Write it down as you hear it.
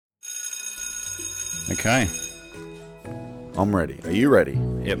Okay. I'm ready. Are you ready?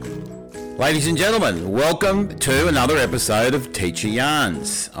 Yep. Ladies and gentlemen, welcome to another episode of Teacher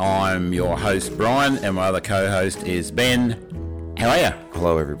Yarns. I'm your host, Brian, and my other co-host is Ben. How are you?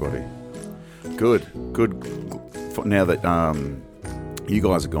 Hello, everybody. Good. Now that you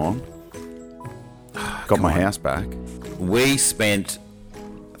guys are gone, got my house back. We spent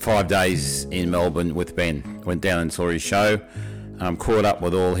 5 days in Melbourne with Ben. Went down and saw his show, caught up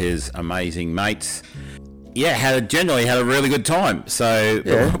with all his amazing mates. Yeah, generally had a really good time. So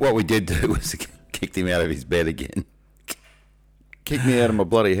what we did do was kicked him out of his bed again. Kicked me out of my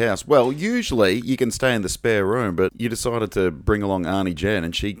bloody house. Well, usually you can stay in the spare room, but you decided to bring along Auntie Jen,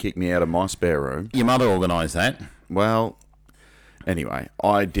 and she kicked me out of my spare room. Your mother organised that. Well, anyway,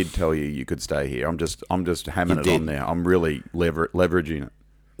 I did tell you could stay here. I'm just hammering it on now. I'm really leveraging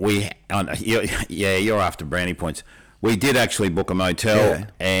it. You're after brownie points. We did actually book a motel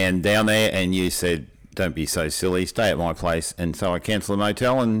and down there, and you said, "Don't be so silly, stay at my place." And so I cancelled the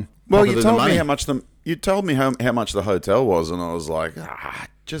motel and you told me how much how much the hotel was, and I was like,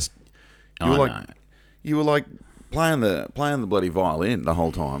 you were like playing the bloody violin the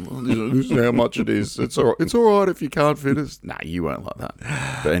whole time. This is how much it is. It's all right if you can't fit us. Nah, you weren't like that.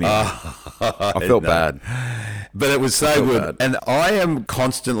 But anyway, I felt bad. But it was so good. Bad. And I am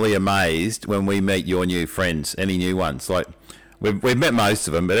constantly amazed when we meet your new friends, any new ones. Like, we've met most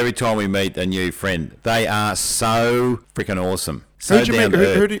of them, but every time we meet a new friend, they are so freaking awesome. So down to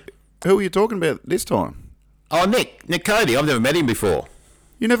earth. Who are you talking about this time? Oh, Nick Cody. I've never met him before.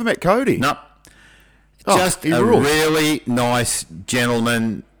 You never met Cody? No. Just a really nice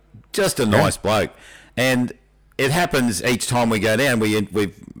gentleman, just a nice bloke. And it happens each time we go down, we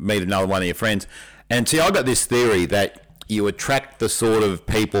meet another one of your friends. And see, I got this theory that you attract the sort of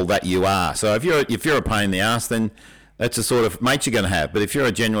people that you are. So if you're a pain in the ass, then that's the sort of mates you're going to have. But if you're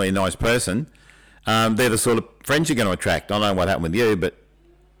a genuinely nice person, they're the sort of friends you're going to attract. I don't know what happened with you, but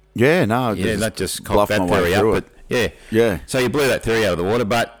that just cocked that theory up. But yeah. So you blew that theory out of the water.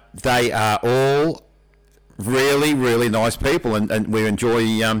 But they are all really, really nice people, and we enjoy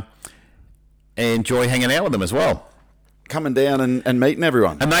hanging out with them as well. Coming down and meeting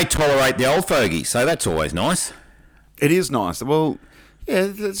everyone. And they tolerate the old fogey, so that's always nice. It is nice. Well, yeah,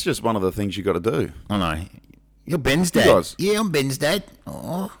 that's just one of the things you got to do. I know. You're Ben's dad. You guys. Yeah, I'm Ben's dad.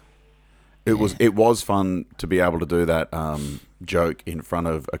 Oh. It was fun to be able to do that joke in front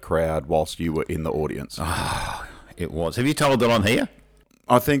of a crowd whilst you were in the audience. Oh, it was. Have you told it on here?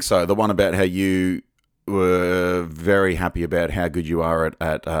 I think so. The one about how you were very happy about how good you are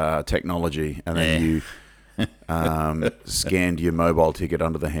at technology, and then you scanned your mobile ticket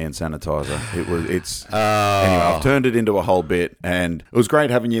under the hand sanitizer. Anyway, I've turned it into a whole bit, and it was great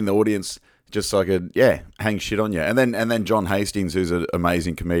having you in the audience just so I could hang shit on you. And then John Hastings, who's an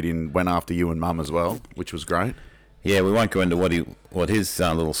amazing comedian, went after you and Mum as well, which was great. Yeah, we won't go into what his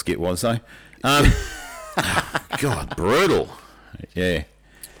little skit was though. God, brutal. Yeah.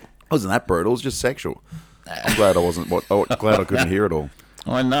 It wasn't that brutal, it was just sexual. I'm glad I couldn't hear it all.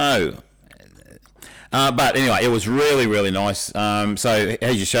 I know. But anyway, it was really, really nice. So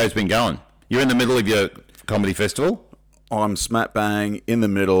how's your show's been going? You're in the middle of your comedy festival? I'm smack bang in the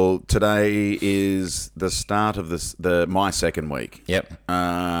middle. Today is the start of my second week. Yep.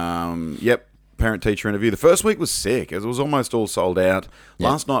 Parent-teacher interview. The first week was sick. It was almost all sold out. Yep.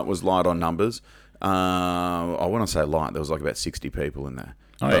 Last night was light on numbers. I want to say light. There was like about 60 people in there.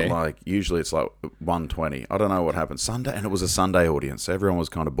 But usually it's like 120. I don't know what happened. Sunday, and it was a Sunday audience. So everyone was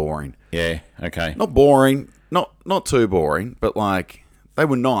kind of boring. Yeah, okay. Not boring, not too boring, but like they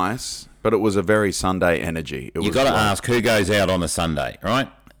were nice, but it was a very Sunday energy. You got to ask who goes out on a Sunday, right?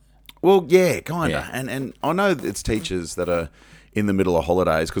 Well, yeah, kind of. Yeah. And I know it's teachers that are in the middle of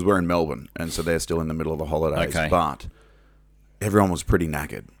holidays because we're in Melbourne, and so they're still in the middle of the holidays. Okay. But everyone was pretty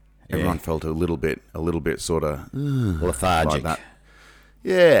knackered. Everyone felt a little bit sort of lethargic. Like that.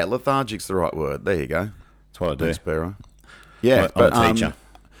 Yeah, lethargic's the right word. There you go. That's what I do. Thanks, Barrow. Yeah, I'm a teacher.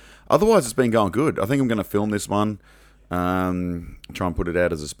 Otherwise, it's been going good. I think I'm going to film this one, try and put it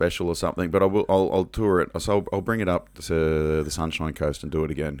out as a special or something. But I'll tour it. So I'll bring it up to the Sunshine Coast and do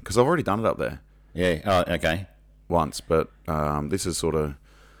it again because I've already done it up there. Yeah. Oh, okay. Once, but this is sort of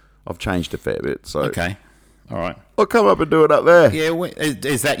I've changed a fair bit. So okay. All right. I'll come up and do it up there. Yeah,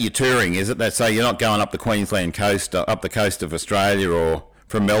 is that your touring? Is it that? So you're not going up the Queensland coast, up the coast of Australia, or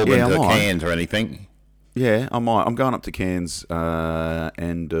from Melbourne to Cairns or anything? Yeah, I might. I'm going up to Cairns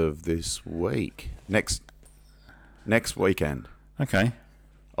end of this week. Next weekend. Okay.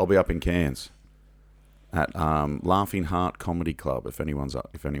 I'll be up in Cairns at Laughing Heart Comedy Club. If anyone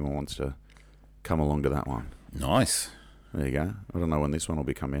wants to come along to that one. Nice. There you go. I don't know when this one will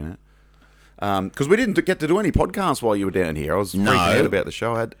be coming out. Because we didn't get to do any podcasts while you were down here. I was freaking out about the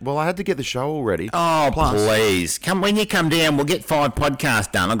show. I had to get the show all ready. Oh, please. When you come down, we'll get 5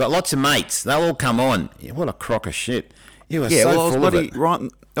 podcasts done. I've got lots of mates. They'll all come on. Yeah, what a crock of shit. You were so full of it.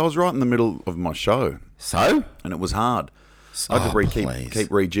 I was right in the middle of my show. So? And it was hard. I had to keep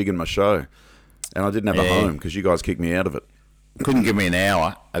rejigging my show. And I didn't have a home because you guys kicked me out of it. Couldn't give me an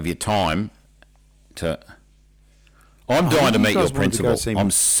hour of your time to... I'm dying to meet your principal.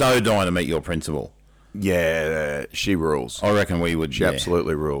 I'm so dying to meet your principal. Yeah, she rules. I reckon we would. She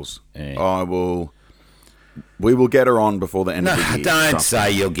absolutely rules. Yeah. We will get her on before the end of the year. Don't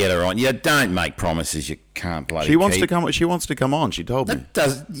say you'll get her on. You don't make promises you can't bloody keep. She wants to come on. She told me.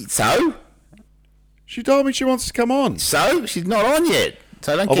 So? She told me she wants to come on. So? She's not on yet.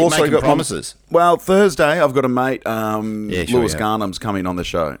 So don't keep making promises. Well, Thursday I've got a mate, Lewis Garnham's coming on the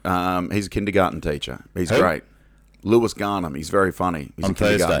show. He's a kindergarten teacher. He's great. Lewis Garnham. He's very funny. He's a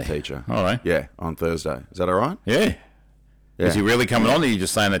kindergarten teacher. All right. Yeah, on Thursday. Is that all right? Yeah. Is he really coming on, or are you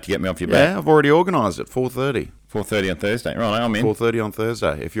just saying that to get me off your back? Yeah, I've already organised it. 4:30. 4:30 on Thursday. Right, I'm in. 4:30 on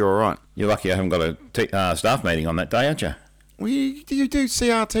Thursday, if you're all right. You're lucky I haven't got a staff meeting on that day, aren't you? Well, you do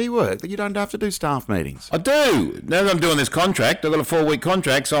CRT work. You don't have to do staff meetings. I do. Now that I'm doing this contract, I've got a 4-week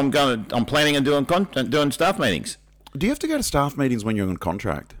contract, so I'm planning on doing staff meetings. Do you have to go to staff meetings when you're on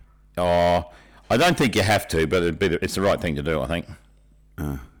contract? Oh, I don't think you have to, but it's the right thing to do, I think.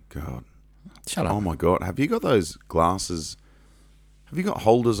 Oh, God. Shut up. Oh, my God. Have you got those glasses? Have you got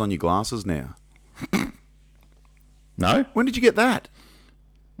holders on your glasses now? No. When did you get that?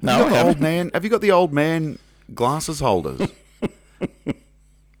 No, Have you got the old man glasses holders?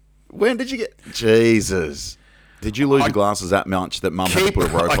 When did you get... Jesus. Did you lose your glasses that much that Mum had to put a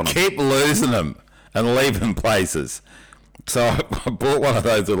rope on them? I keep losing them and leaving places. So I bought one of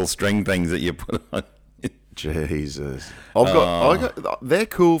those little string things that you put on. Jesus. They're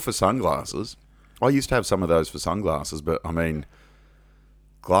cool for sunglasses. I used to have some of those for sunglasses, but I mean,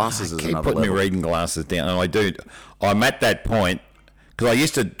 glasses is another level. Keep putting me reading glasses down, and I'm at that point, because I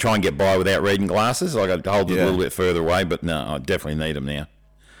used to try and get by without reading glasses. I got to hold them a little bit further away, but no, I definitely need them now.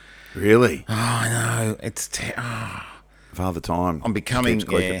 Really? Oh, I know. It's... Father Time. I'm becoming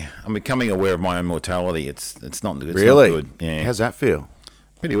aware of my own mortality. It's not really not good. Yeah. How's that feel?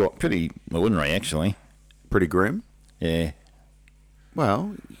 Pretty ordinary, actually. Pretty grim. Yeah.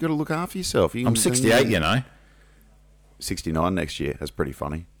 Well, you got to look after yourself. I'm 68, you know. 69 next year. That's pretty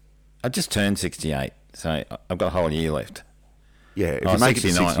funny. I just turned 68, so I've got a whole year left. Yeah, if you make 69,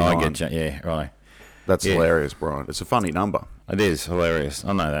 it to 69, I get you. Yeah, right. That's hilarious, Brian. It's a funny number. It is hilarious.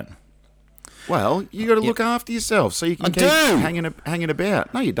 I know that. Well, you got to look after yourself so you can keep hanging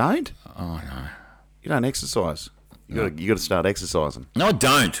about. No, you don't. Oh no, you don't exercise. You got to start exercising. No, I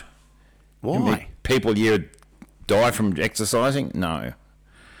don't. Why? People die from exercising? No.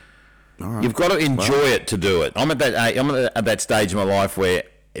 All right. You've got to enjoy it to do it. I'm at that stage in my life where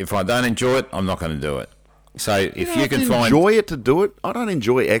if I don't enjoy it, I'm not going to do it. So if you can enjoy it to do it, I don't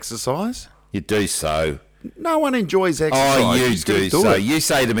enjoy exercise. You do so. No one enjoys exercise. Oh, you do. So you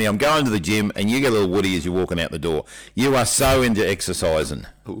say to me, I'm going to the gym, and you get a little woody as you're walking out the door. You are so into exercising.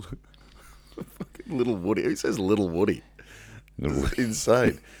 Little woody. Who says little woody? It's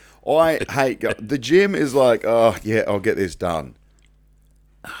insane. I hate the gym is like, oh, yeah, I'll get this done.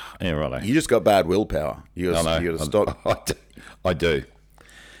 Yeah, right. You just got bad willpower. You got to stop. I do.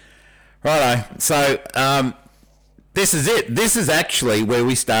 Righto. So this is it. This is actually where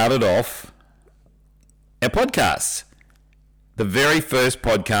we started off our podcasts. The very first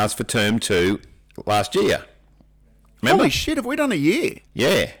podcast for term 2 last year. Remember? Holy shit, have we done a year?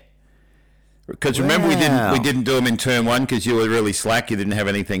 Yeah. Because remember we didn't do them in term 1 because you were really slack, you didn't have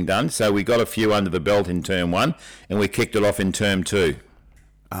anything done. So we got a few under the belt in term 1 and we kicked it off in term 2.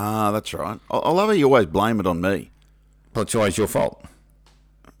 Ah, that's right. I love how you always blame it on me. Well, it's always your fault.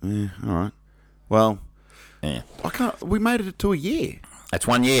 Yeah, all right. Well, we made it to a year. That's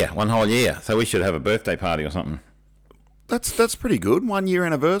 1 year, one whole year. So we should have a birthday party or something. That's pretty good. 1 year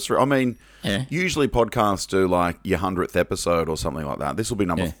anniversary. I mean, usually podcasts do like your 100th episode or something like that. This will be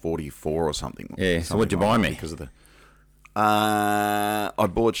number 44 or something. Yeah. So what'd you buy me? Because of I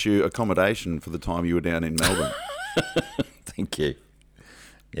bought you accommodation for the time you were down in Melbourne. Thank you.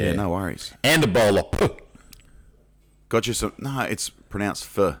 Yeah, no worries. And a bowl of Got you some... No, it's pronounced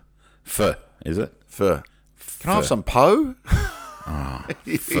pho. Pho, is it? Pho. Can I have some po? Oh,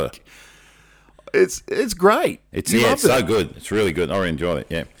 pho. It's great. It's so good. It's really good. I really enjoyed it,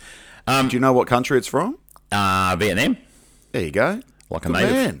 yeah. Do you know what country it's from? Vietnam. There you go. Like a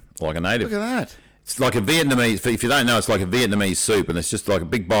native. Man. Like a native. Look at that. It's like a Vietnamese... If you don't know, it's like a Vietnamese soup, and it's just like a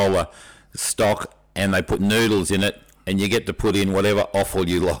big bowl of stock, and they put noodles in it, and you get to put in whatever offal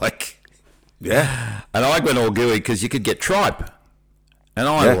you like. Yeah. And I went all gooey because you could get tripe. And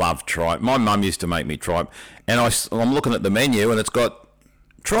I love tripe. My mum used to make me tripe. And I'm looking at the menu and it's got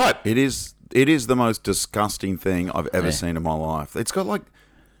tripe. It is the most disgusting thing I've ever seen in my life. It's got like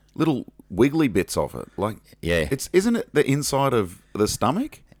little wiggly bits of it. Like, isn't it the inside of the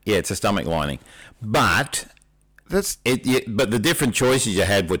stomach? Yeah, it's a stomach lining. But but the different choices you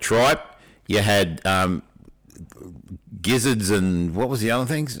had were tripe. You had gizzards and what was the other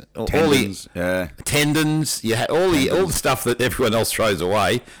things? Tendons. Tendons. You had all the stuff that everyone else throws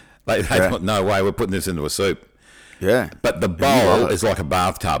away. They thought, no way, we're putting this into a soup. Yeah. But the bowl is like a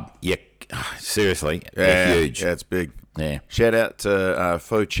bathtub. Seriously, they're huge. Yeah, it's big. Yeah. Shout out to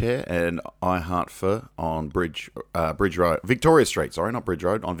Pho Chair and I Heart Pho on Bridge Road, Victoria Street. Sorry, not Bridge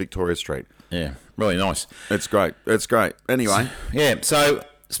Road, on Victoria Street. Yeah, really nice. It's great. It's great. Anyway. So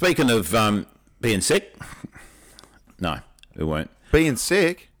speaking of being sick, no, we weren't. Being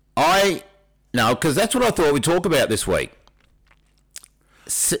sick? No, because that's what I thought we'd talk about this week.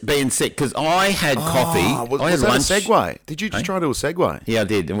 Being sick, because I had coffee. Was that lunch. A segue? Did you just try to do a segue? Yeah, I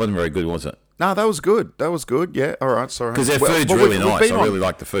did. It wasn't very good, was it? No, that was good. That was good. Yeah. All right. Sorry. Because their food's really nice. I really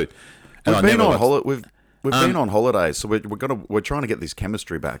like the food. And we've been on holidays, so we're trying to get this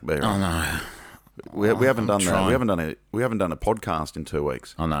chemistry back, Bear. Oh no. We haven't done that. We haven't done a podcast in 2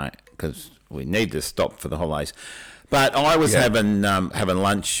 weeks. I know, because we need to stop for the holidays. But I was having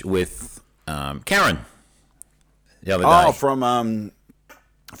lunch with Karen the other day. Oh,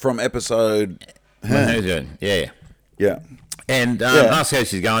 from episode. Yeah. And asked how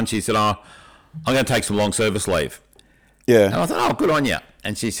she's going. She said, "Oh, I'm going to take some long service leave." Yeah. And I thought, "Oh, good on you."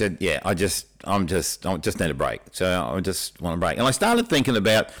 And she said, "Yeah, I just need a break. So I just want a break." And I started thinking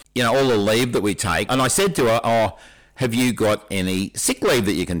about, all the leave that we take. And I said to her, "Oh, have you got any sick leave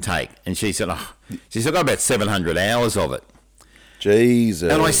that you can take?" And she said, "Oh, I've got about 700 hours of it."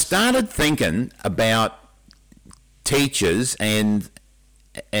 Jesus. And I started thinking about teachers and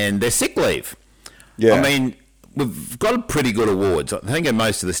their sick leave. Yeah. I mean, we've got pretty good awards. I think in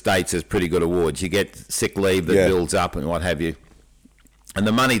most of the states there's pretty good awards. You get sick leave that builds up and what have you. And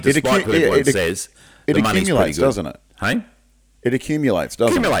the money, despite what everyone says, the money's pretty good. Doesn't it? Hey? It accumulates,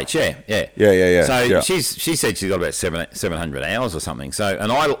 doesn't it? Yeah. So she said she's got about 700 hours or something. So,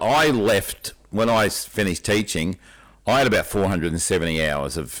 and I left, when I finished teaching, I had about 470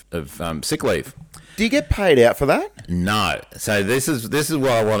 hours of sick leave. Do you get paid out for that? No. So this is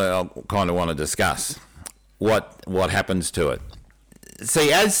what I kind of want to discuss. What happens to it?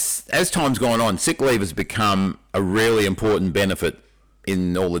 See, as time's gone on, sick leave has become a really important benefit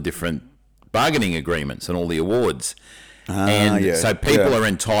in all the different bargaining agreements and all the awards. So people are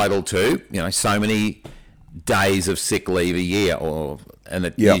entitled to, so many days of sick leave a year, and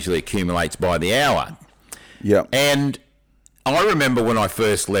it usually accumulates by the hour. Yeah. And I remember when I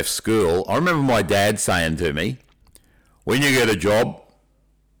first left school, I remember my dad saying to me, "When you get a job,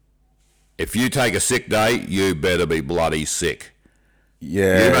 if you take a sick day, you better be bloody sick.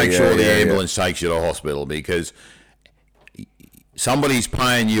 Yeah. You make sure the ambulance takes you to hospital, because somebody's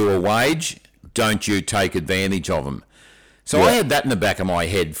paying you a wage, don't you take advantage of them." So I had that in the back of my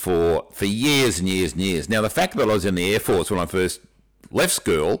head for years and years and years. Now, the fact that I was in the Air Force when I first left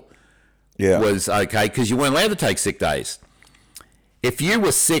school was okay, because you weren't allowed to take sick days. If you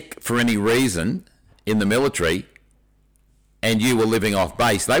were sick for any reason in the military and you were living off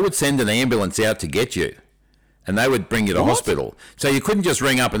base, they would send an ambulance out to get you, and they would bring you to hospital. So you couldn't just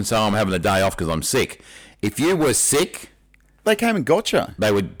ring up and say, "I'm having a day off because I'm sick." If you were sick, they came and got you.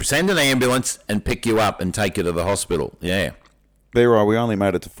 They would send an ambulance and pick you up and take you to the hospital. Yeah. There we only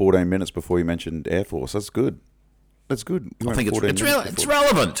made it to 14 minutes before you mentioned Air Force. That's good. I think it's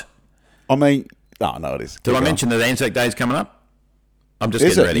relevant. I mean, no, it is. Did I mention that Anzac Day's coming up? I'm just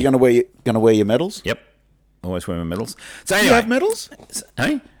getting ready. You're going to wear your medals? Yep. Always wear my medals. So anyway, do you have medals?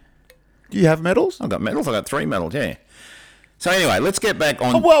 Hey? Do you have medals? I've got medals. I've got 3 medals, yeah. So anyway, let's get back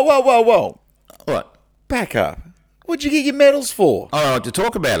on... Oh, whoa. What? Back up. What'd you get your medals for? Oh, to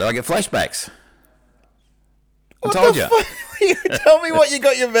talk about it. I get flashbacks. I told you. Tell me what you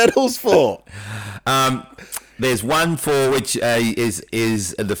got your medals for. There's one for which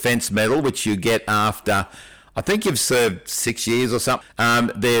is a defence medal, which you get after... I think you've served 6 years or something.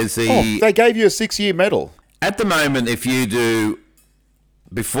 There's they gave you a 6-year medal. At the moment, if you do,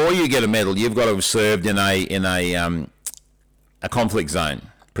 before you get a medal, you've got to have served in a conflict zone,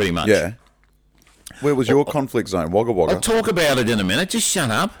 pretty much. Yeah. Where was your conflict zone? Wagga Wagga. I'll talk about it in a minute. Just shut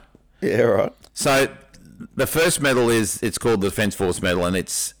up. Yeah, right. So the first medal it's called the Defence Force Medal, and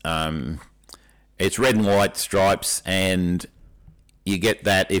it's red and white stripes, and you get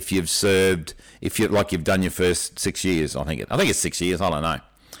that if you've served, you've done your first 6 years. I think it's 6 years. I don't know.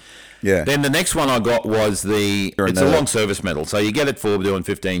 Yeah. Then the next one I got was it's a long service medal. So you get it for doing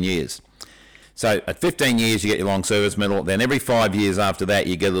 15 years. So at 15 years, you get your long service medal. Then every 5 years after that,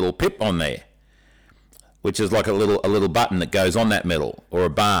 you get a little pip on there, which is like a little button that goes on that medal, or a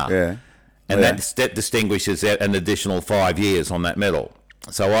bar. Yeah. And that distinguishes an additional 5 years on that medal.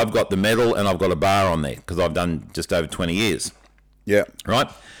 So I've got the medal and I've got a bar on there because I've done just over 20 years. Yeah. Right?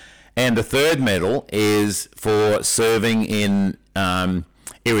 And the third medal is for serving in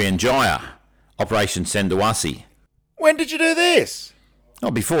Irian Jaya, Operation Sendawasi. When did you do this?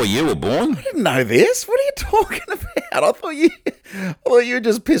 Oh, before you were born. I didn't know this. What are you talking about? I thought you were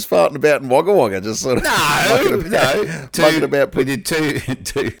just piss farting about in Wagga Wagga, just sort of mucking about. We did two.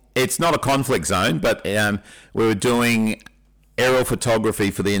 It's not a conflict zone, but we were doing aerial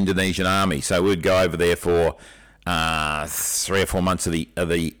photography for the Indonesian army. So we'd go over there for 3 or 4 months of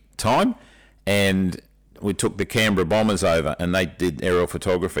the time, and we took the Canberra bombers over, and they did aerial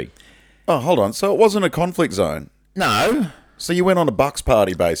photography. Oh, hold on. So it wasn't a conflict zone? No. So you went on a bucks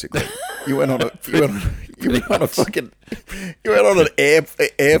party, basically. You went on an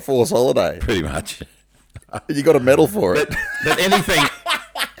Air Force holiday. Pretty much. You got a medal for it. But anything.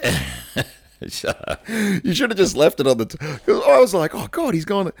 Shut up. You should have just left it on the. Because I was like, oh God, he's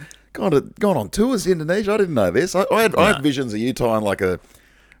gone on tours to Indonesia. I didn't know this. I had visions of you tying like a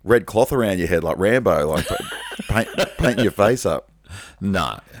red cloth around your head, like Rambo, like painting your face up.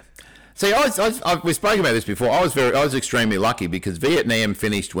 No. See, we spoke about this before. I was extremely lucky because Vietnam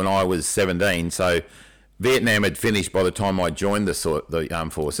finished when I was 17. So Vietnam had finished by the time I joined the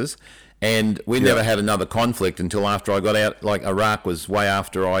armed forces, and we never had another conflict until after I got out. Like Iraq was way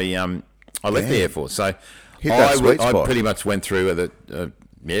after I left the Air Force. So I pretty much went through a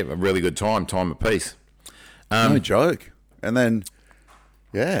really good time of peace. No joke. And then,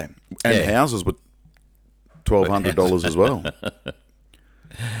 houses were $1,200 as well.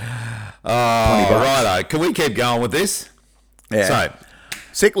 Oh, righto. Can we keep going with this? Yeah. So,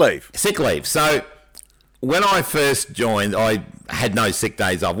 sick leave. So, when I first joined, I had no sick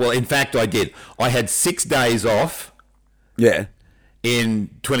days off. Well, in fact, I did. I had 6 days off. Yeah. In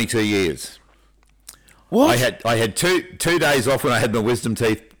 22 years. What? I had two days off when I had my wisdom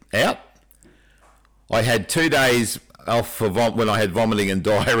teeth out. I had 2 days off for when I had vomiting and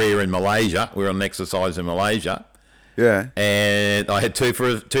diarrhea in Malaysia. We were on exercise in Malaysia. Yeah. And I had 2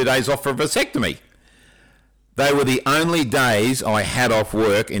 days off for a vasectomy. They were the only days I had off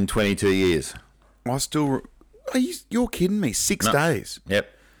work in 22 years. You're kidding me. 6 days. Yep.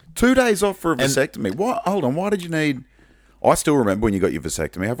 2 days off for a vasectomy. What? Hold on. Why did you need... I still remember when you got your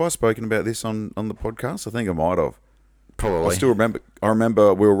vasectomy. Have I spoken about this on the podcast? I think I might have. Probably. I still remember. I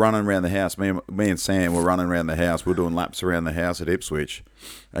remember we were running around the house. Me and Sam were running around the house. We were doing laps around the house at Ipswich.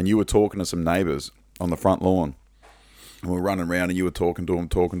 And you were talking to some neighbours on the front lawn. And we were running around and you were talking to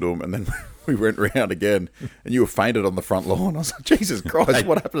them. And then we went around again and you were fainted on the front lawn. I was like, Jesus Christ,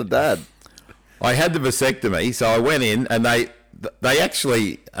 what happened to Dad? I had the vasectomy, so I went in and they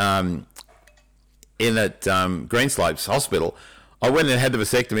actually, in at Greenslopes Hospital, I went in and had the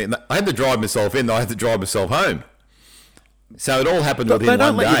vasectomy. And I had to drive myself in. I had to drive myself home. So it all happened within 1 day. They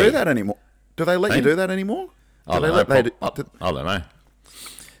don't let you do that anymore. Do they let you do that anymore? I don't know.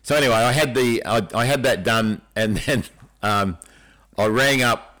 So anyway, I had that done, and then I rang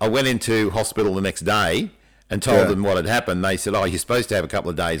up. I went into hospital the next day and told them what had happened. They said, "Oh, you're supposed to have a couple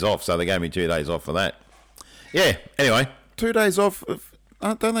of days off," so they gave me 2 days off for that. Yeah. Anyway, 2 days off.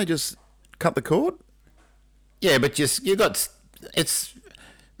 Don't they just cut the cord? Yeah, but it's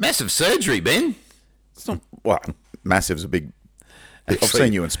massive surgery, Ben. It's not massive's a big. Actually, I've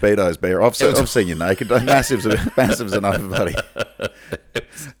seen you in Speedos, Bear. I've seen you naked. Massive's enough, buddy.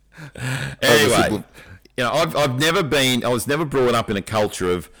 Anyway, I was never brought up in a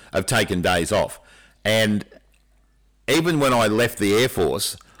culture of taking days off. And even when I left the Air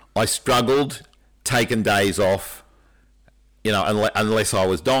Force, I struggled taking days off, unless I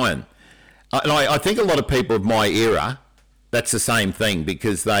was dying. And I think a lot of people of my era, that's the same thing,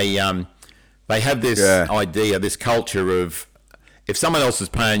 because they have this idea, this culture of, if someone else is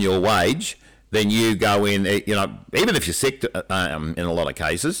paying your wage, then you go in, even if you're sick, in a lot of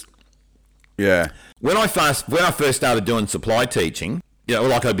cases. Yeah. When I first started doing supply teaching,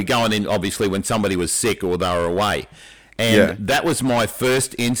 like I'd be going in, obviously, when somebody was sick or they were away. And that was my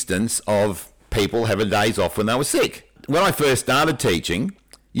first instance of people having days off when they were sick. When I first started teaching,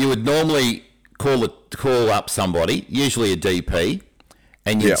 you would normally call up somebody, usually a DP,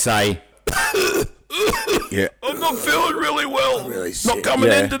 and you'd say, I'm not feeling really well. Really sick. Not coming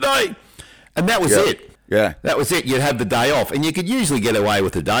in today. And that was it. Yeah. That was it. You'd have the day off. And you could usually get away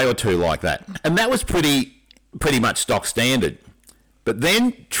with a day or two like that. And that was pretty much stock standard. But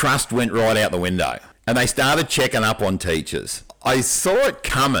then trust went right out the window, and they started checking up on teachers. I saw it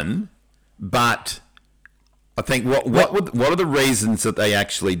coming, but I think what are the reasons that they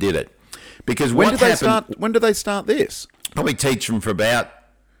actually did it? Because when did they start this? Probably teach them for about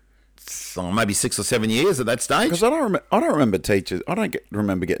maybe 6 or 7 years at that stage. Because I don't remember teachers. I don't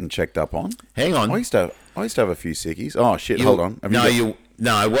remember getting checked up on. Hang on. I used to have a few sickies. Oh shit! Hold on.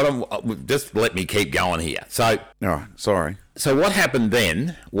 Just let me keep going here. So, all right, sorry. So what happened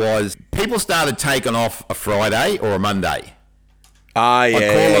then was people started taking off a Friday or a Monday.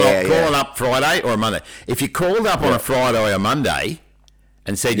 Calling up Friday or a Monday. If you called up on a Friday or a Monday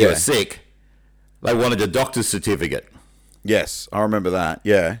and said you were sick, they wanted a doctor's certificate. Yes, I remember that.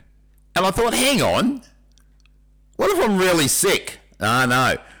 Yeah. And I thought, hang on, what if I'm really sick?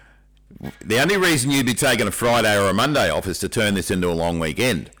 No. The only reason you'd be taking a Friday or a Monday off is to turn this into a long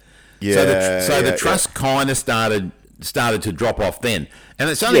weekend. Yeah. So the trust kind of started to drop off then, and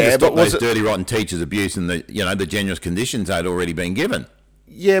it's only to stop those dirty, rotten teachers abusing the generous conditions they'd already been given.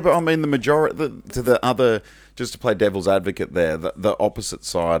 Yeah, but I mean the majority to the other. Just to play devil's advocate there, the opposite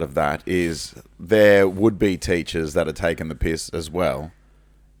side of that is there would be teachers that are taking the piss as well.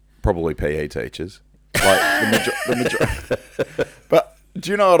 Probably PE teachers. Like the majority. But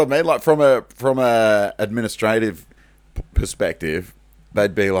do you know what I mean? Like from a administrative perspective,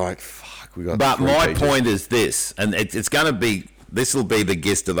 they'd be like, fuck, we got But my teachers. point is this, and it's going to be, this will be the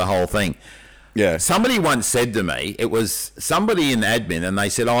gist of the whole thing. Yeah. Somebody once said to me, it was somebody in admin, and they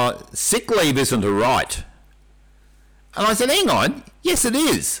said, sick leave isn't a right. And I said, hang on, yes it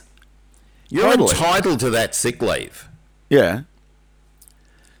is. You're entitled to that sick leave. Yeah.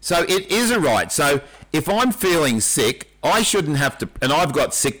 So it is a right. So if I'm feeling sick, I shouldn't have to, and I've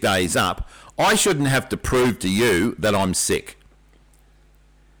got sick days up, I shouldn't have to prove to you that I'm sick.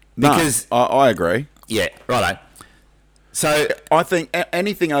 Because I agree. Yeah, righto. So I think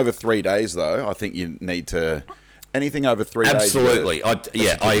anything over 3 days, though, I think you need to, anything over 3 days. Absolutely.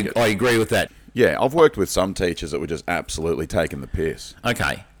 I agree with that. Yeah, I've worked with some teachers that were just absolutely taking the piss.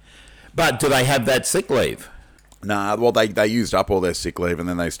 Okay. But do they have that sick leave? Nah, well, they used up all their sick leave and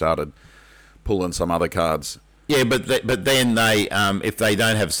then they started pulling some other cards. Yeah, but then they, if they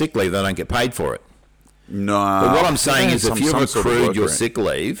don't have sick leave, they don't get paid for it. No. But what I'm saying is if you've accrued your sick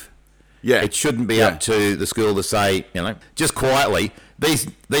leave, it shouldn't be up to the school to say, just quietly, these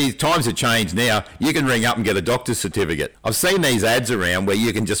times have changed now. You can ring up and get a doctor's certificate. I've seen these ads around where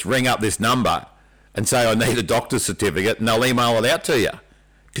you can just ring up this number and say, I need a doctor's certificate, and they'll email it out to you.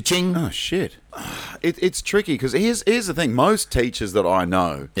 Ka-ching. Oh, shit. It's tricky because here's the thing. Most teachers that I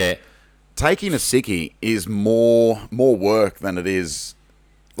know, taking a sickie is more work than it is.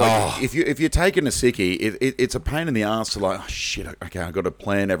 Like, if you're taking a sickie, it's a pain in the ass to like, oh shit, okay, I've got to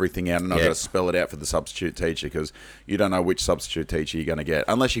plan everything out and I've got to spell it out for the substitute teacher because you don't know which substitute teacher you're going to get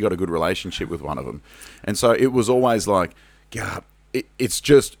unless you got a good relationship with one of them. And so it was always like, God,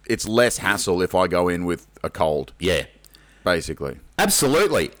 it's less hassle if I go in with a cold. Yeah, basically.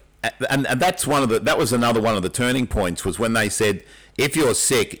 Absolutely, and that was another one of the turning points was when they said if you're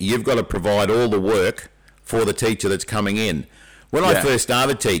sick, you've got to provide all the work for the teacher that's coming in. When I first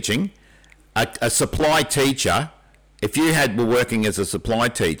started teaching, a supply teacher, if you were working as a supply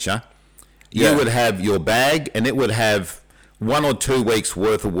teacher, you would have your bag and it would have 1 or 2 weeks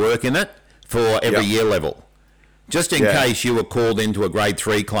worth of work in it for every year level. Just in case you were called into a grade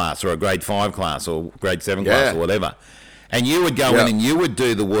 3 class or a grade 5 class or grade 7 class or whatever. And you would go in and you would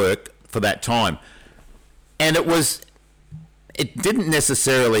do the work for that time. And it didn't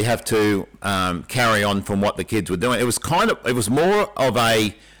necessarily have to carry on from what the kids were doing. It was more of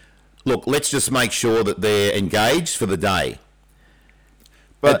a, look, let's just make sure that they're engaged for the day.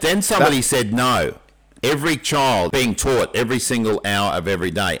 But then somebody said, no, every child being taught every single hour of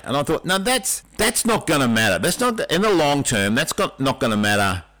every day. And I thought, no, that's not going to matter. That's not, in the long term, that's not going to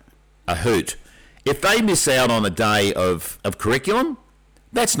matter a hoot. If they miss out on a day of curriculum,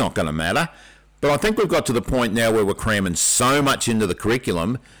 that's not going to matter. But I think we've got to the point now where we're cramming so much into the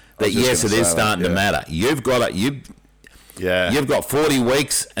curriculum that yes, it is starting to matter. You've got you've got 40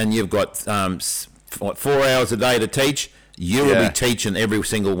 weeks and you've got 4 hours a day to teach. You will be teaching every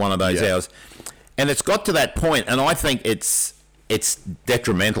single one of those hours, and it's got to that point, and I think it's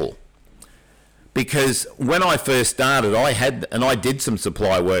detrimental because when I first started, I did some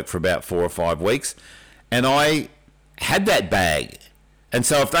supply work for about 4 or 5 weeks, and I had that bag. And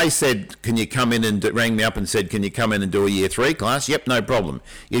so if they said, can you come in and rang me up and said, can you come in and do a year 3 class? Yep, no problem.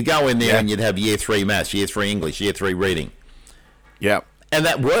 You'd go in there and you'd have year 3 maths, year 3 English, year 3 reading. Yeah. And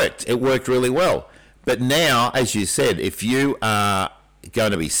that worked. It worked really well. But now, as you said, if you are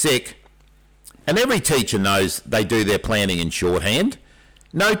going to be sick, And every teacher knows they do their planning in shorthand.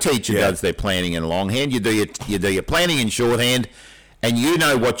 No teacher does their planning in longhand. You do your planning in shorthand, and you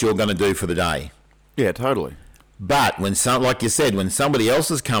know what you're going to do for the day. Yeah, totally. But like you said, when somebody else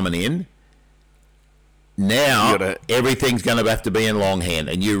is coming in, now everything's going to have to be in longhand,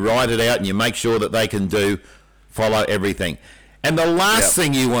 and you write it out and you make sure that they can follow everything. And the last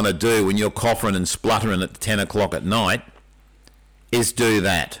thing you want to do when you're coughing and spluttering at 10 o'clock at night is do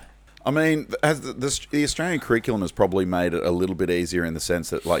that. I mean, the Australian curriculum has probably made it a little bit easier in the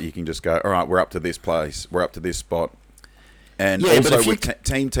sense that, like, you can just go, all right, we're up to this place, we're up to this spot. And also with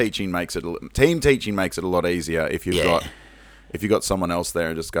team teaching makes it a lot easier if you've got someone else there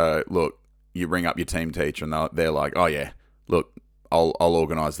and just go, look, you ring up your team teacher and they're like, oh yeah, look, I'll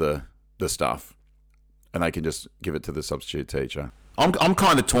organise the stuff, and they can just give it to the substitute teacher. I'm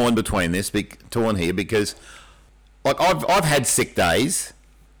kind of torn here because, like, I've had sick days,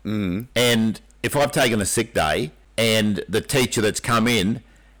 and if I've taken a sick day and the teacher that's come in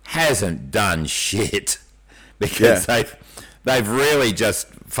hasn't done shit because they've really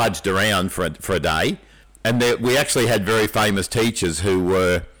just fudged around for a day, and we actually had very famous teachers who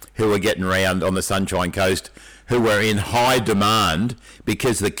were getting around on the Sunshine Coast, who were in high demand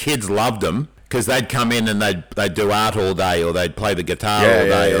because the kids loved them, because they'd come in and they'd do art all day, or they'd play the guitar all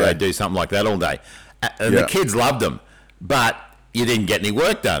day, or they'd do something like that all day. And the kids loved them, but you didn't get any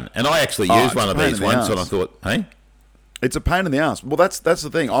work done. And I actually used one of these once, and I thought, hey? It's a pain in the ass. Well, that's the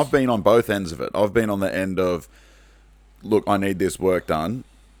thing. I've been on both ends of it. I've been on the end of, look, I need this work done.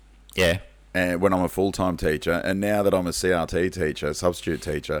 Yeah. And when I'm a full-time teacher, and now that I'm a CRT teacher, substitute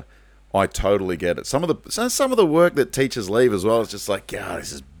teacher, I totally get it. Some of the work that teachers leave as well is just like, God,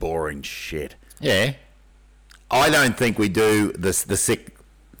 this is boring shit. Yeah. I don't think we do the sick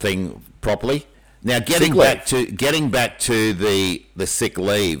thing properly. Now, getting back to the sick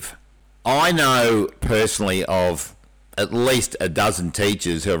leave, I know personally of at least a dozen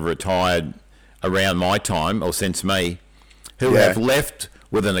teachers who have retired around my time, or since me, who have left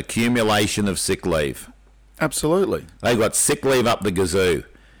with an accumulation of sick leave. Absolutely. They got sick leave up the gazoo.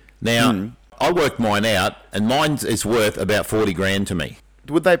 Now, I worked mine out, and mine is worth about 40 grand to me.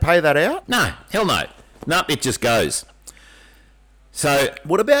 Would they pay that out? No, hell no. No, it just goes. So,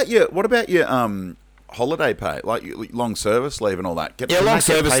 what about your holiday pay, like long service leave and all that? Long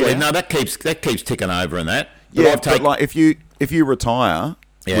service leave. No, that keeps ticking over in that. But like if you retire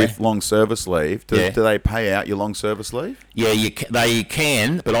with long service leave, do they pay out your long service leave? Yeah, they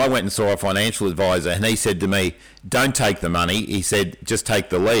can. But I went and saw a financial advisor, and he said to me, "Don't take the money." He said, "Just take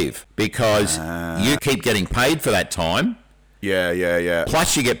the leave, because you keep getting paid for that time." Yeah.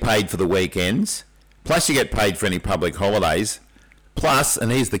 Plus, you get paid for the weekends. Plus, you get paid for any public holidays. Plus,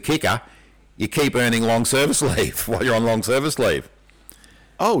 and here's the kicker, you keep earning long service leave while you're on long service leave.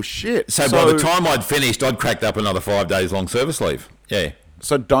 Oh, shit. So by the time I'd finished, I'd cracked up another 5 days long service leave. Yeah.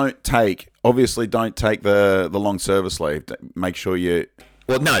 So don't take the long service leave. Make sure you...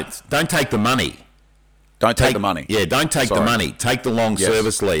 Well, no, don't take the money. Don't take the money. Yeah, don't take the money. Take the long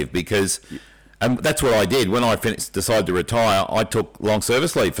service leave, because... And that's what I did. When I decided to retire, I took long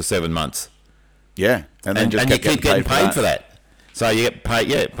service leave for 7 months. Yeah. And you keep getting paid for that. So you get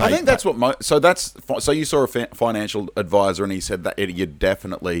paid, I think that's what... So you saw a financial advisor and he said that you're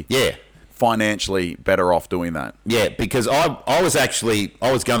definitely... Yeah. Financially better off doing that. Yeah, because I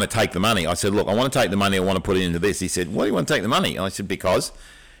was going to take the money. I said, look, I want to take the money. I want to put it into this. He said, why do you want to take the money? And I said, because...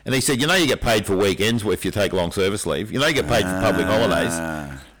 And he said, you get paid for weekends if you take long service leave. You get paid for public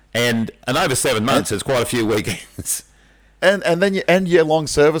holidays. And over 7 months, there's quite a few weekends. And then your long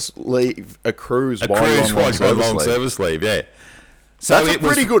service leave accrues while you're on long service leave. Yeah. So that's a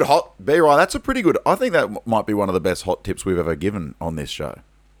pretty good That's a pretty good... I think that might be one of the best hot tips we've ever given on this show.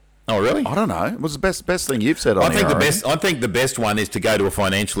 Oh, really? I don't know. It was the best thing you've said on here. I think the best one is to go to a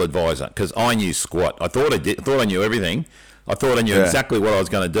financial advisor, because I knew squat. I thought I knew everything. I thought I knew exactly what I was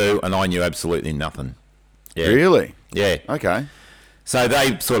going to do, and I knew absolutely nothing. Yeah. Really? Yeah. Okay. So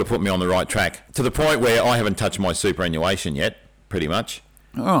they sort of put me on the right track, to the point where I haven't touched my superannuation yet, pretty much.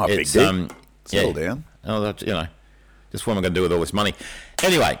 Oh, big deal. Settle down. Oh, that's, just what am I going to do with all this money?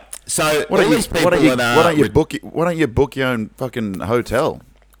 Anyway, so why don't you book your own fucking hotel?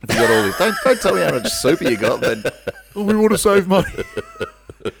 If you got all this, don't tell me how much super you got. Then we want to save money.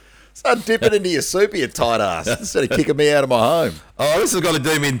 Start dipping into your super, you tight ass, instead of kicking me out of my home. Oh, this has got to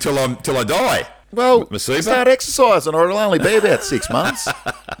do me until I die. Well, start exercising, or it'll only be about 6 months.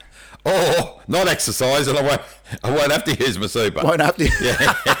 Oh, not exercise, and I won't have to use my super. Won't have to.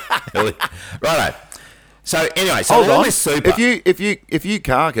 Yeah. Righto. So anyway, hold on. This super. If you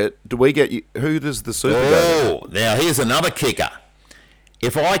cark it, do we get you? Who does the super go to? Oh, now here's another kicker.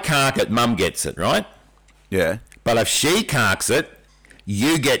 if I cark it, Mum gets it, right? Yeah. But if she carks it,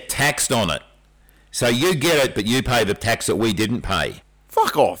 you get taxed on it. So you get it, but you pay the tax that we didn't pay.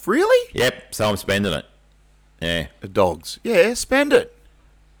 Fuck off, really? Yep, so I'm spending it. Yeah. The dogs. Yeah, spend it.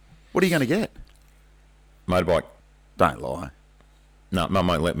 What are you going to get? Motorbike. Don't lie. No, Mum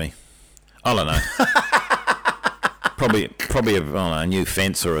won't let me. I don't know. probably a, I don't know, a new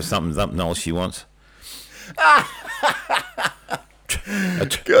fence or something else she wants. a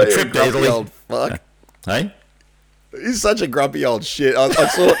trip to Italy. Old fuck. Hey? He's such a grumpy old shit. I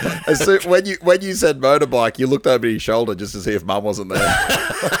saw when you said motorbike, you looked over your shoulder just to see if Mum wasn't there.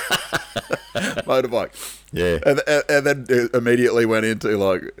 Motorbike. Yeah. And then immediately went into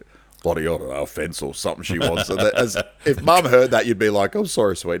like, bloody, I don't know, a fence or something she wants. And if Mum heard that, you'd be like, "Oh,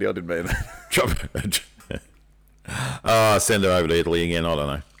 sorry, sweetie, I didn't mean that." Send her over to Italy again. I don't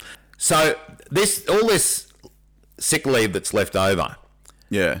know. So all this sick leave that's left over.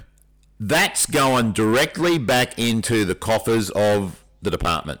 Yeah. That's going directly back into the coffers of the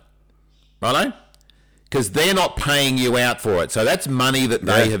department, righto? Because they're not paying you out for it. So that's money that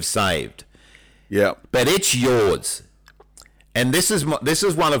they have saved. Yeah. But it's yours. And this is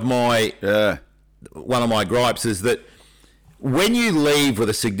one of my gripes is that when you leave with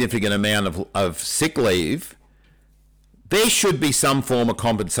a significant amount of sick leave, there should be some form of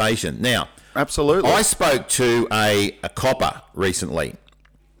compensation. Now, absolutely. I spoke to a copper recently.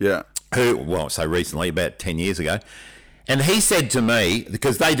 Yeah. So recently, about 10 years ago, and he said to me,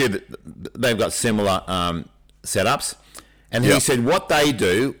 because they've got similar setups, and he said what they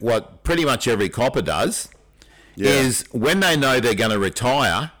do, what pretty much every copper does, is when they know they're going to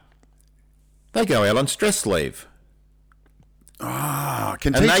retire, they go out on stress leave. Ah,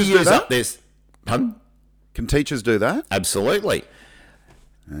 can and teachers they use do that? Up this. Pardon? Can teachers do that? Absolutely.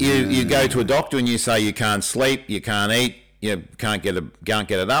 You go to a doctor and you say you can't sleep, you can't eat, you can't get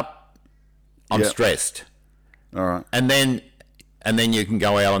it up. I'm stressed. All right. And then you can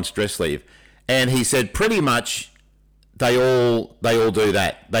go out on stress leave. And he said pretty much they all do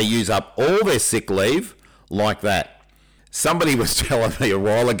that. They use up all their sick leave like that. Somebody was telling me a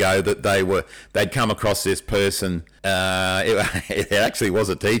while ago that they'd come across this person. It actually was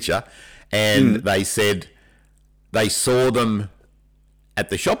a teacher, and they said they saw them at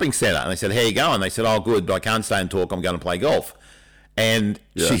the shopping centre, and they said, "How you going?" They said, "Oh, good. I can't stay and talk. I'm going to play golf." And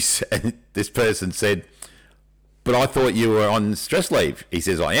she said, this person said, "But I thought you were on stress leave." He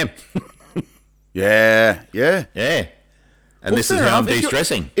says, "I am." Yeah. And this is how I'm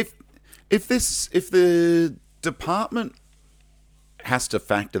de-stressing. If the department has to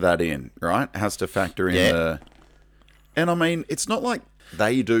factor that in, right? Has to factor in and I mean, it's not like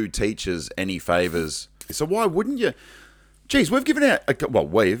they do teachers any favours. So why wouldn't you? Geez, we've given out.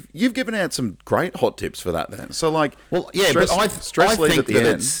 You've given out some great hot tips for that. Then, so like, stress leave at the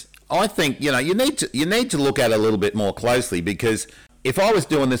end. I think you need to look at it a little bit more closely, because if I was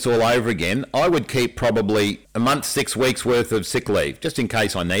doing this all over again, I would keep probably a month, 6 weeks worth of sick leave just in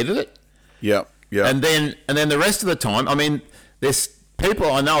case I needed it. Yeah. And then the rest of the time, I mean,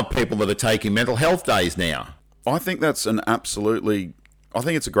 I know of people that are taking mental health days now. I think that's I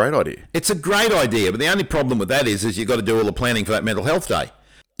think it's a great idea. It's a great idea, but the only problem with that is you've got to do all the planning for that mental health day.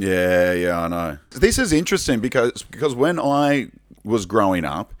 Yeah, I know. This is interesting because when I was growing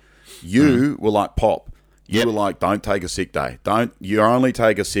up, you were like Pop. You were like, don't take a sick day. You only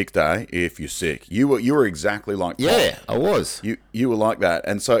take a sick day if you're sick. You were exactly like Pop. Yeah, I was. You were like that.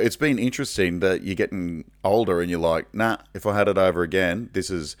 And so it's been interesting that you're getting older and you're like, nah, if I had it over again,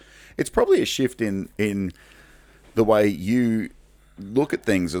 it's probably a shift in the way you look at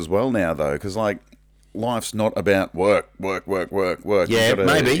things as well now, though, because like life's not about work. Yeah, You've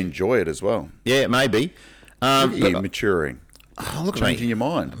got to enjoy it as well. Yeah, maybe. You're maturing. Oh, look, changing your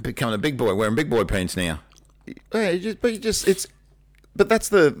mind. I'm becoming a big boy, wearing big boy pants now. Yeah,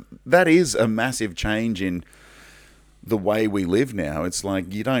 that is a massive change in the way we live now. It's like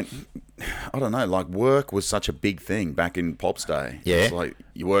I don't know, like work was such a big thing back in Pop's day. Yeah. It's like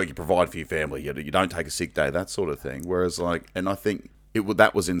you work, you provide for your family, you don't take a sick day, that sort of thing. Whereas and I think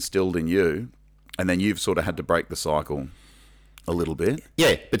that was instilled in you, and then you've sort of had to break the cycle a little bit.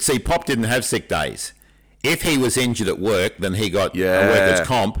 Yeah, but see, Pop didn't have sick days. If he was injured at work, then he got a workers'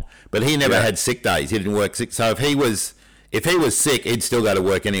 comp, but he never had sick days. He didn't work sick. So if he was sick, he'd still go to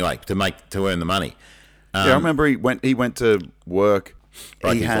work anyway to earn the money. I remember he went to work.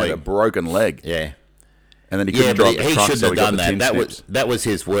 He had a broken leg. Yeah. And then he couldn't drive the truck, shouldn't have done that. That was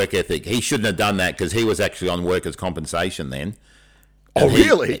his work ethic. He shouldn't have done that because he was actually on workers' compensation then. Oh,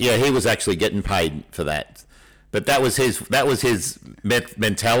 really? Yeah, he was actually getting paid for that. But that was his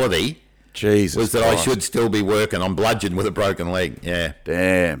mentality Jesus was that Christ. I should still be working. I'm bludgeoned with a broken leg. Yeah.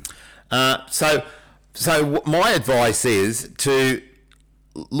 Damn. So my advice is to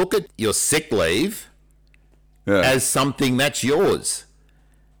look at your sick leave as something that's yours.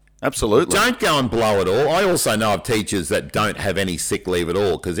 Absolutely. Don't go and blow it all. I also know of teachers that don't have any sick leave at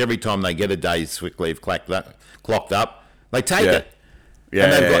all because every time they get a day's sick leave clocked up, they take it. Yeah,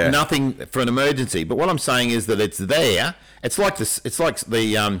 and they've got nothing for an emergency. But what I'm saying is that it's there. It's like the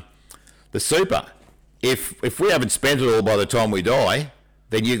super. If we haven't spent it all by the time we die,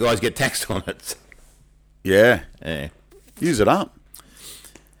 then you guys get taxed on it. Yeah. Use it up.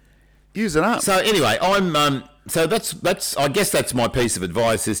 So anyway, so that's I guess that's my piece of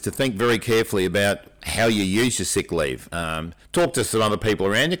advice is to think very carefully about how you use your sick leave. Talk to some other people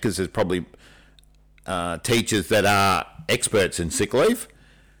around you because there's probably teachers that are experts in sick leave.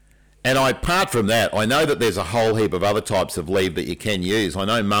 And apart from that, I know that there's a whole heap of other types of leave that you can use. I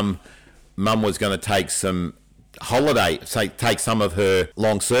know Mum was going to take some take some of her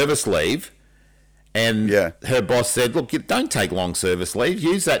long service leave. And her boss said, look, you don't take long service leave.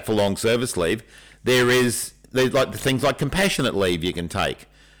 Use that for long service leave. There's like things like compassionate leave you can take,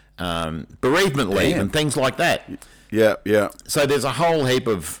 bereavement leave and things like that. Yeah. So there's a whole heap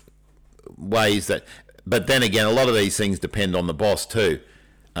of ways that... But then again, a lot of these things depend on the boss too.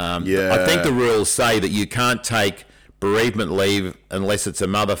 I think the rules say that you can't take bereavement leave unless it's a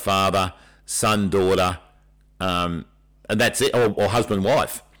mother, father, son, daughter, and that's it, or husband,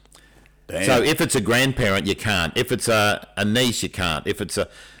 wife. Damn. So if it's a grandparent, you can't. If it's a niece, you can't.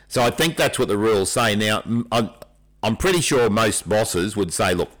 So I think that's what the rules say. Now, I'm pretty sure most bosses would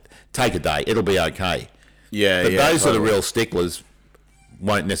say, look, take a day. It'll be okay. Yeah, but those are the real sticklers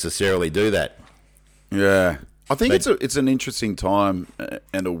won't necessarily do that. Yeah. I think it's an interesting time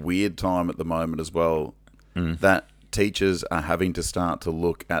and a weird time at the moment as well that teachers are having to start to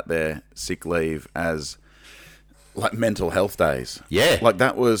look at their sick leave as like mental health days. Yeah. Like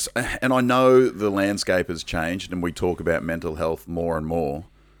that was, and I know the landscape has changed and we talk about mental health more and more,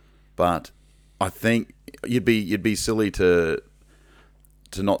 but I think you'd be silly to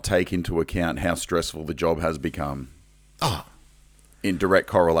not take into account how stressful the job has become. In direct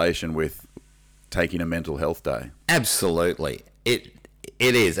correlation with taking a mental health day. Absolutely. It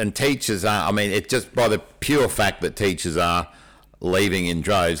is. And teachers are, I mean, it just by the pure fact that teachers are leaving in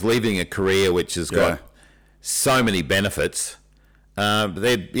droves, leaving a career which has got so many benefits,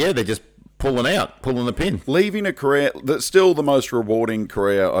 they're just pulling the pin. Leaving a career that's still the most rewarding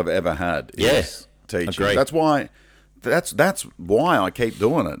career I've ever had is teaching. Agreed. That's why I keep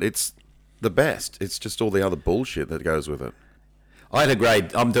doing it. It's the best. It's just all the other bullshit that goes with it.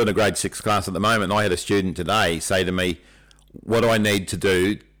 I'm doing a grade 6 class at the moment, and I had a student today say to me, what do I need to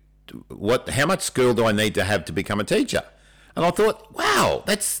do? How much school do I need to have to become a teacher? And I thought, wow,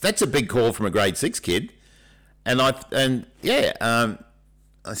 that's a big call from a grade 6 kid. And I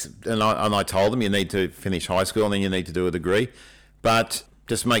told them you need to finish high school and then you need to do a degree, but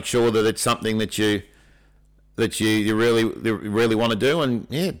just make sure that it's something that you really want to do,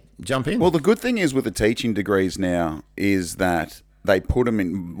 and jump in. Well, the good thing is with the teaching degrees now is that they put them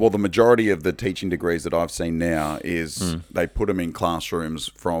in, well, the majority of the teaching degrees that I've seen now is they put them in classrooms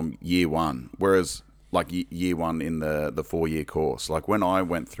from year one, whereas like year one in the 4-year course. Like when I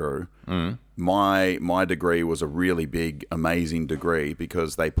went through, my degree was a really big, amazing degree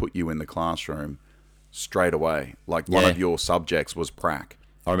because they put you in the classroom straight away. Like one of your subjects was prac.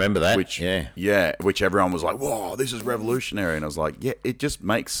 I remember that. Which everyone was like, whoa, this is revolutionary. And I was like, yeah, it just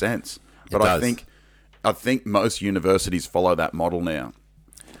makes sense. But I think most universities follow that model now.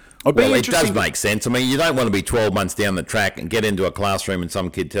 It does make sense. I mean, you don't want to be 12 months down the track and get into a classroom and some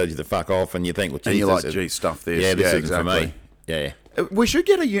kid tells you to fuck off and you think, well, geez, and you're like, gee, stuff this. Yeah, this isn't for me. Yeah. We should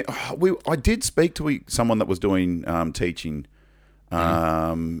get I did speak to someone that was doing teaching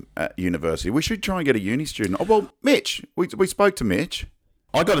at university. We should try and get a uni student. Oh, well, Mitch. We spoke to Mitch.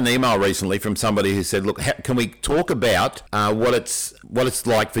 I got an email recently from somebody who said, look, can we talk about what it's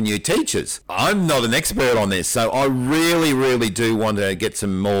like for new teachers? I'm not an expert on this, so I really, really do want to get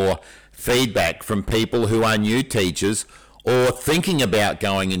some more feedback from people who are new teachers or thinking about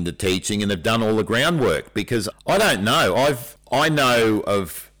going into teaching and have done all the groundwork, because I don't know. I know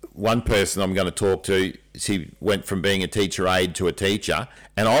of one person I'm going to talk to. She went from being a teacher aide to a teacher,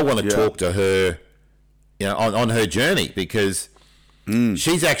 and I want to talk to her, on her journey, because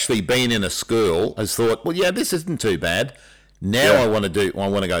she's actually been in a school, has thought, well, this isn't too bad. Now I want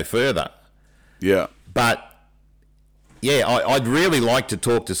to go further. Yeah. But I'd really like to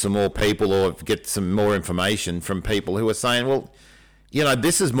talk to some more people or get some more information from people who are saying, well,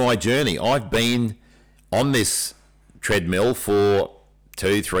 this is my journey. I've been on this treadmill for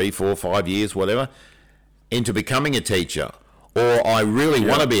 2, 3, 4, 5 years, whatever, into becoming a teacher. Or I really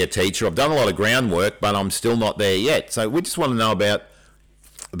want to be a teacher. I've done a lot of groundwork, but I'm still not there yet. So we just want to know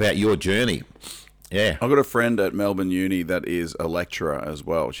about your journey. Yeah. I've got a friend at Melbourne Uni that is a lecturer as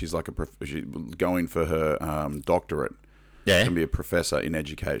well. She's like she's going for her doctorate. Yeah. Can be a professor in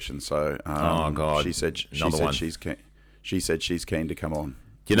education. So oh God, she said she's keen. She said she's keen to come on.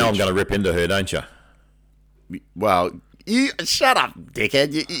 You know I'm going to rip into her, don't you? Well, you shut up,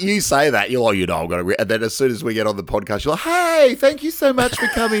 dickhead. You say that. You're like, you know, I'm going to. And then as soon as we get on the podcast, you're like, hey, thank you so much for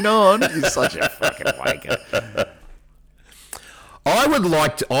coming on. You're such a fucking wanker. I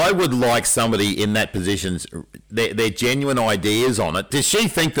would like somebody in that position, their genuine ideas on it. Does she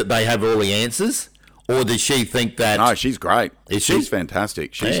think that they have all the answers? Or does she think that... No, she's great. Is she? She's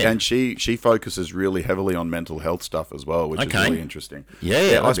fantastic. And she focuses really heavily on mental health stuff as well, which is really interesting.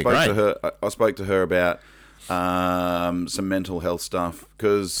 Yeah, I spoke to her about some mental health stuff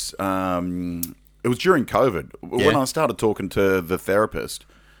because it was during COVID when I started talking to the therapist,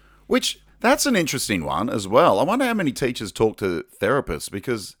 which that's an interesting one as well. I wonder how many teachers talk to therapists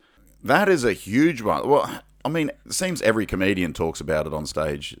because that is a huge one. Well, I mean, it seems every comedian talks about it on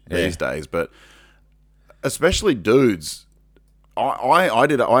stage these days, but... especially dudes, I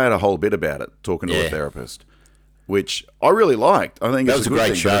had a whole bit about it talking to a therapist, which I really liked. I think that was a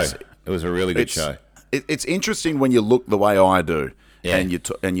great show. It was a really good show. It's interesting when you look the way I do and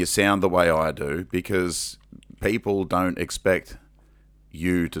you sound the way I do because people don't expect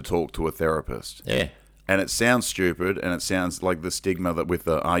you to talk to a therapist. Yeah. And it sounds stupid and it sounds like the stigma that with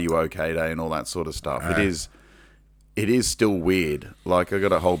the "Are you okay" day and all that sort of stuff. It is still weird. Like, I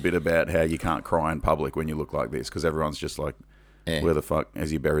got a whole bit about how you can't cry in public when you look like this because everyone's just like, where the fuck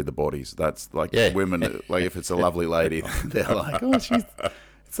has he buried the bodies? That's like women, like if it's a lovely lady, they're like, oh,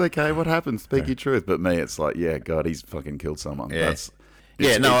 it's okay, what happened? Speak your truth. But me, it's like, yeah, God, he's fucking killed someone. Yeah.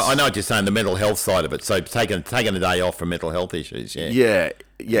 I know what you're saying, the mental health side of it. So taking a day off for mental health issues, Yeah,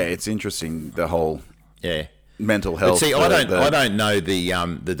 it's interesting, the whole... mental health. But see, I don't know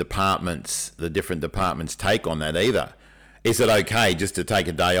the departments, the different departments' take on that either. Is it okay just to take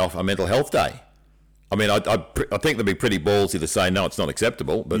a day off, a mental health day? I mean, I think they'd be pretty ballsy to say no, it's not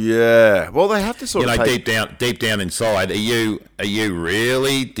acceptable. But well, they have to sort of deep down inside. Do you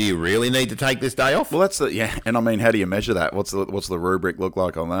really need to take this day off? Well, that's and I mean, how do you measure that? What's the rubric look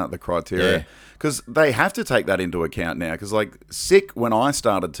like on that? The criteria? Because they have to take that into account now. Because like sick when I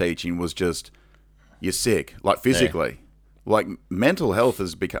started teaching was just. You're sick, like physically. Like mental health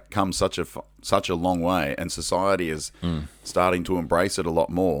has become such a long way, and society is starting to embrace it a lot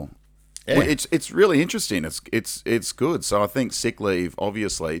more. Yeah. It's really interesting. It's good. So I think sick leave,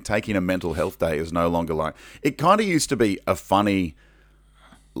 obviously, taking a mental health day is no longer like it. Kind of used to be a funny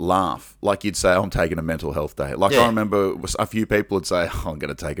laugh, like you'd say, "I'm taking a mental health day." Like I remember a few people would say, "I'm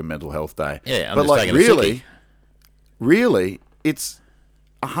going to take a mental health day." Yeah, but like really, it's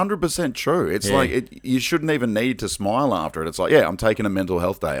 100% true. It's like you shouldn't even need to smile after it. It's like, I'm taking a mental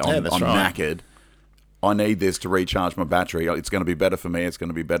health day. I'm knackered. I need this to recharge my battery. It's going to be better for me. It's going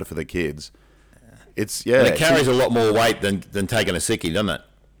to be better for the kids. It's And it carries a lot more weight than taking a sickie, doesn't it?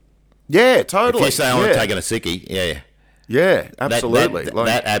 Yeah, totally. If you say I'm taking a sickie, yeah, absolutely.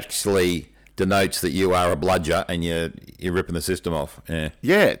 That actually denotes that you are a bludger and you're ripping the system off.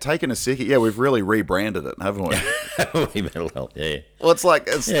 Yeah, taking a sickie. Yeah, we've really rebranded it, haven't we? Mental health. Yeah. Well, it's like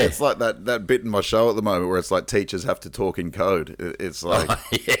that bit in my show at the moment where it's like teachers have to talk in code. It's like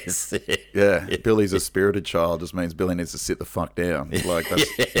yes. Yeah, Billy's a spirited child just means Billy needs to sit the fuck down. Like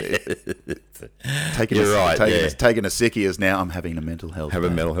that's taking a sickie is now I'm having a mental health. Have a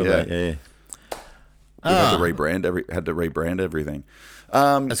mental health. Yeah. We had to rebrand everything.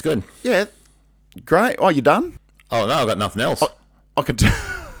 That's good. Yeah. Great. Oh, you done? Oh no, I've got nothing else. I can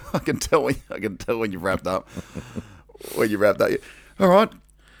tell when you've wrapped up. When you wrapped up. All right.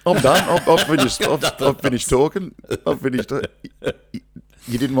 I'm done. I've finished. I've finished talking. I've finished.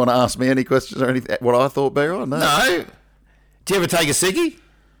 You didn't want to ask me any questions or anything. What I thought, Bear? No. Did you ever take a sickie?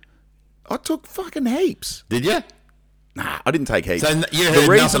 I took fucking heaps. Did you? Nah, I didn't take heaps. So the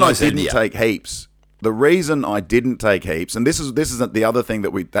reason I didn't take heaps. The reason I didn't take heaps, and this is the other thing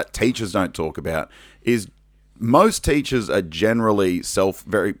that teachers don't talk about, is most teachers are generally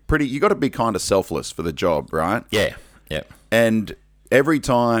you got to be kind of selfless for the job, right? Yeah. And every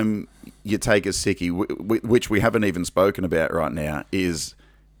time you take a sickie, which we haven't even spoken about right now, is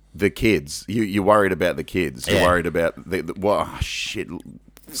the kids. You're worried about the kids. You're worried about shit,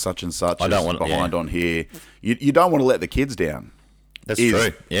 such and such is behind on here. You don't want to let the kids down. That's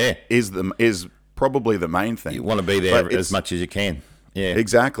true. Yeah. Is probably the main thing. You want to be there as much as you can. Yeah.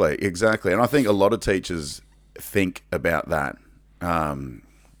 Exactly. And I think a lot of teachers think about that.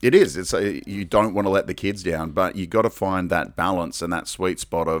 It is. It's you don't want to let the kids down, but you got to find that balance and that sweet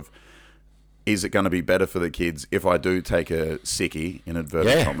spot of, is it going to be better for the kids if I do take a sickie, in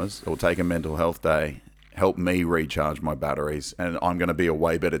inverted commas, or take a mental health day, help me recharge my batteries, and I'm going to be a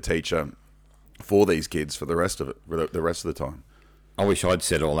way better teacher for these kids for the rest of it, for the rest of the time. I wish I'd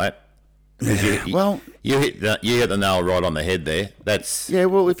said all that. You hit the nail right on the head there. That's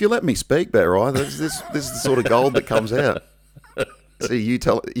Well, if you let me speak, better, right? This is the sort of gold that comes out. See, you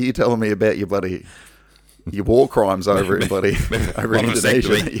telling me about your your war crimes over in over in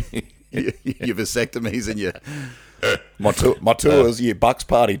Indonesia, your vasectomies and your my tours, your Bucks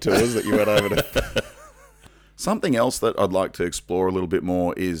party tours that you went over to. Something else that I'd like to explore a little bit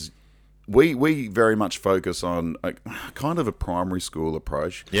more is we very much focus on kind of a primary school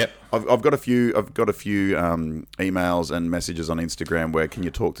approach. Yep. I've got a few emails and messages on Instagram where can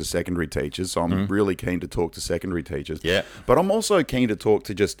you talk to secondary teachers? So I'm really keen to talk to secondary teachers. Yeah. But I'm also keen to talk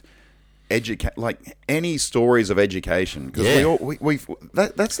to just educate, like any stories of education, because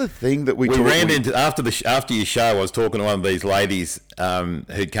that's the thing that we ran into after your show. I was talking to one of these ladies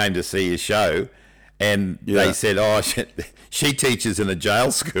who came to see your show, and they said, "Oh, she teaches in a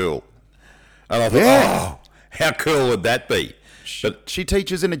jail school." And I thought, oh, how cool would that be? But she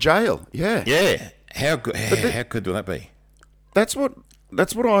teaches in a jail. Yeah. Yeah. How good would that be? That's what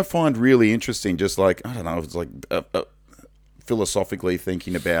I find really interesting. Just like, I don't know, it's like philosophically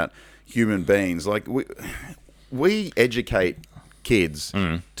thinking about human beings. Like we educate kids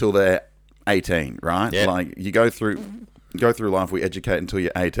till they're 18, right? Yeah. Like you go through life, we educate until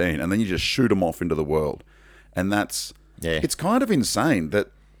you're 18, and then you just shoot them off into the world. And it's kind of insane that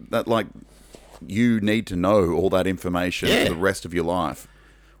like, you need to know all that information for the rest of your life.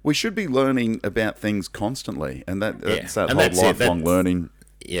 We should be learning about things constantly, and that's that whole lifelong learning.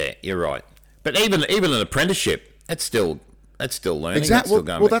 Yeah, you're right. But even an apprenticeship, that's still learning. Exactly.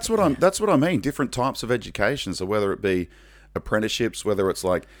 Well, that's what I mean. Different types of education. So whether it be apprenticeships, whether it's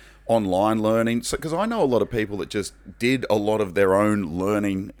like online learning. So because I know a lot of people that just did a lot of their own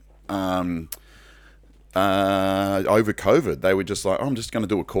learning. Over COVID, they were just like, I'm just going to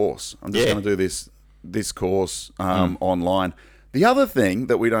do a course. I'm just going to do this course online. The other thing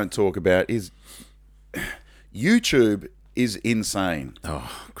that we don't talk about is YouTube is insane.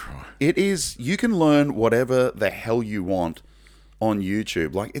 Oh, cry. It is. You can learn whatever the hell you want on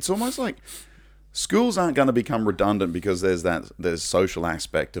YouTube. Like, it's almost like schools aren't going to become redundant because there's social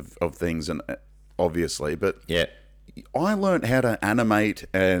aspect of things, and obviously, but I learned how to animate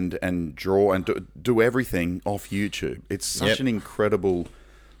and draw and do everything off YouTube. It's such an incredible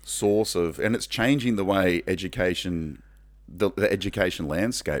source and it's changing the way education, the education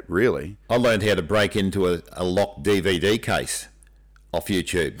landscape, really. I learned how to break into a locked DVD case off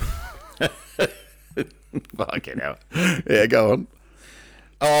YouTube. Fucking hell. Yeah, go on.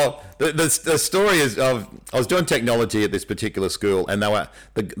 Oh, the story is I was doing technology at this particular school, and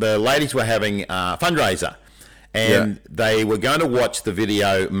the ladies were having a fundraiser. And they were going to watch the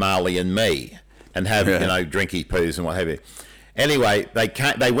video Marley and Me and have drinky poos and what have you. Anyway, they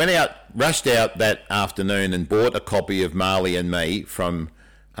rushed out that afternoon and bought a copy of Marley and Me from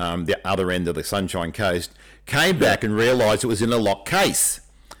the other end of the Sunshine Coast. Came back and realised it was in a locked case.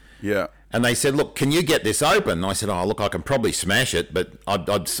 Yeah. And they said, "Look, can you get this open?" And I said, "Oh, look, I can probably smash it, but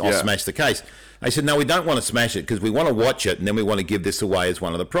I'll smash the case." They said, "No, we don't want to smash it because we want to watch it, and then we want to give this away as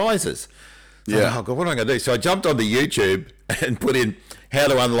one of the prizes." So oh God, what am I going to do? So I jumped onto YouTube and put in how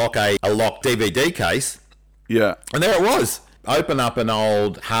to unlock a locked DVD case. Yeah. And there it was. Open up an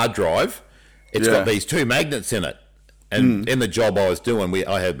old hard drive. It's got these two magnets in it. And in the job I was doing,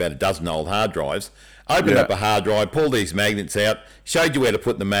 I had about a dozen old hard drives. Opened up a hard drive, pulled these magnets out, showed you where to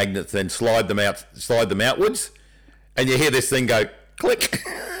put the magnets, then slide them outwards. And you hear this thing go, click.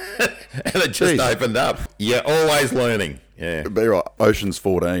 And it just opened up. You're always learning. Yeah. Be right. Ocean's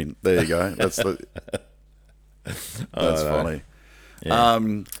 14. There you go. That's funny.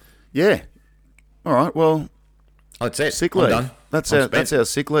 Yeah. All right. Well, that's it. Sick leave. I'm done. That's our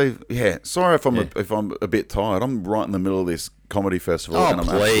sick leave. Yeah. Sorry if I'm a bit tired. I'm right in the middle of this comedy festival. Oh, and I'm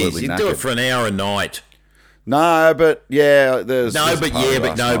please. You do it for an hour a night. No, but yeah. There was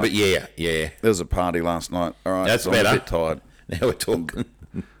a party last night. All right. That's so better. I'm a bit tired. Now we're talking.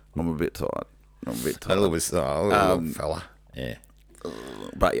 I'm a bit tired. A little fella. Yeah.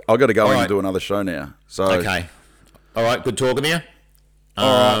 But I got to go and do another show now. So okay. All right. Good talking to you.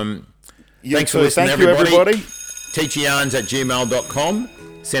 Thanks for listening, everybody. teacheryarns@gmail.com.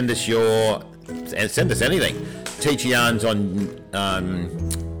 Send us anything. Teacheryarns on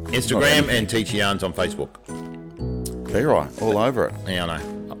Instagram and Teacheryarns on Facebook. Be right. All over it. Yeah, I know.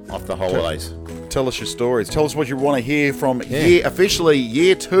 off the holidays. Tell us your stories. Tell us what you want to hear from officially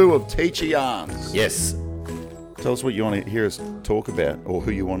year 2 of Teacher Yarns. Yes. Tell us what you want to hear us talk about, or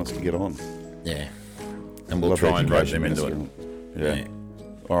who you want us to get on. Yeah. And we'll try and rope them into it. Yeah.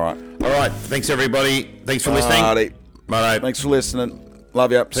 All right. Thanks, everybody. Thanks for listening. Righty. Thanks for listening.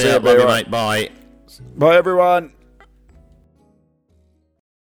 Love you. See you, mate. Bye. Bye, everyone.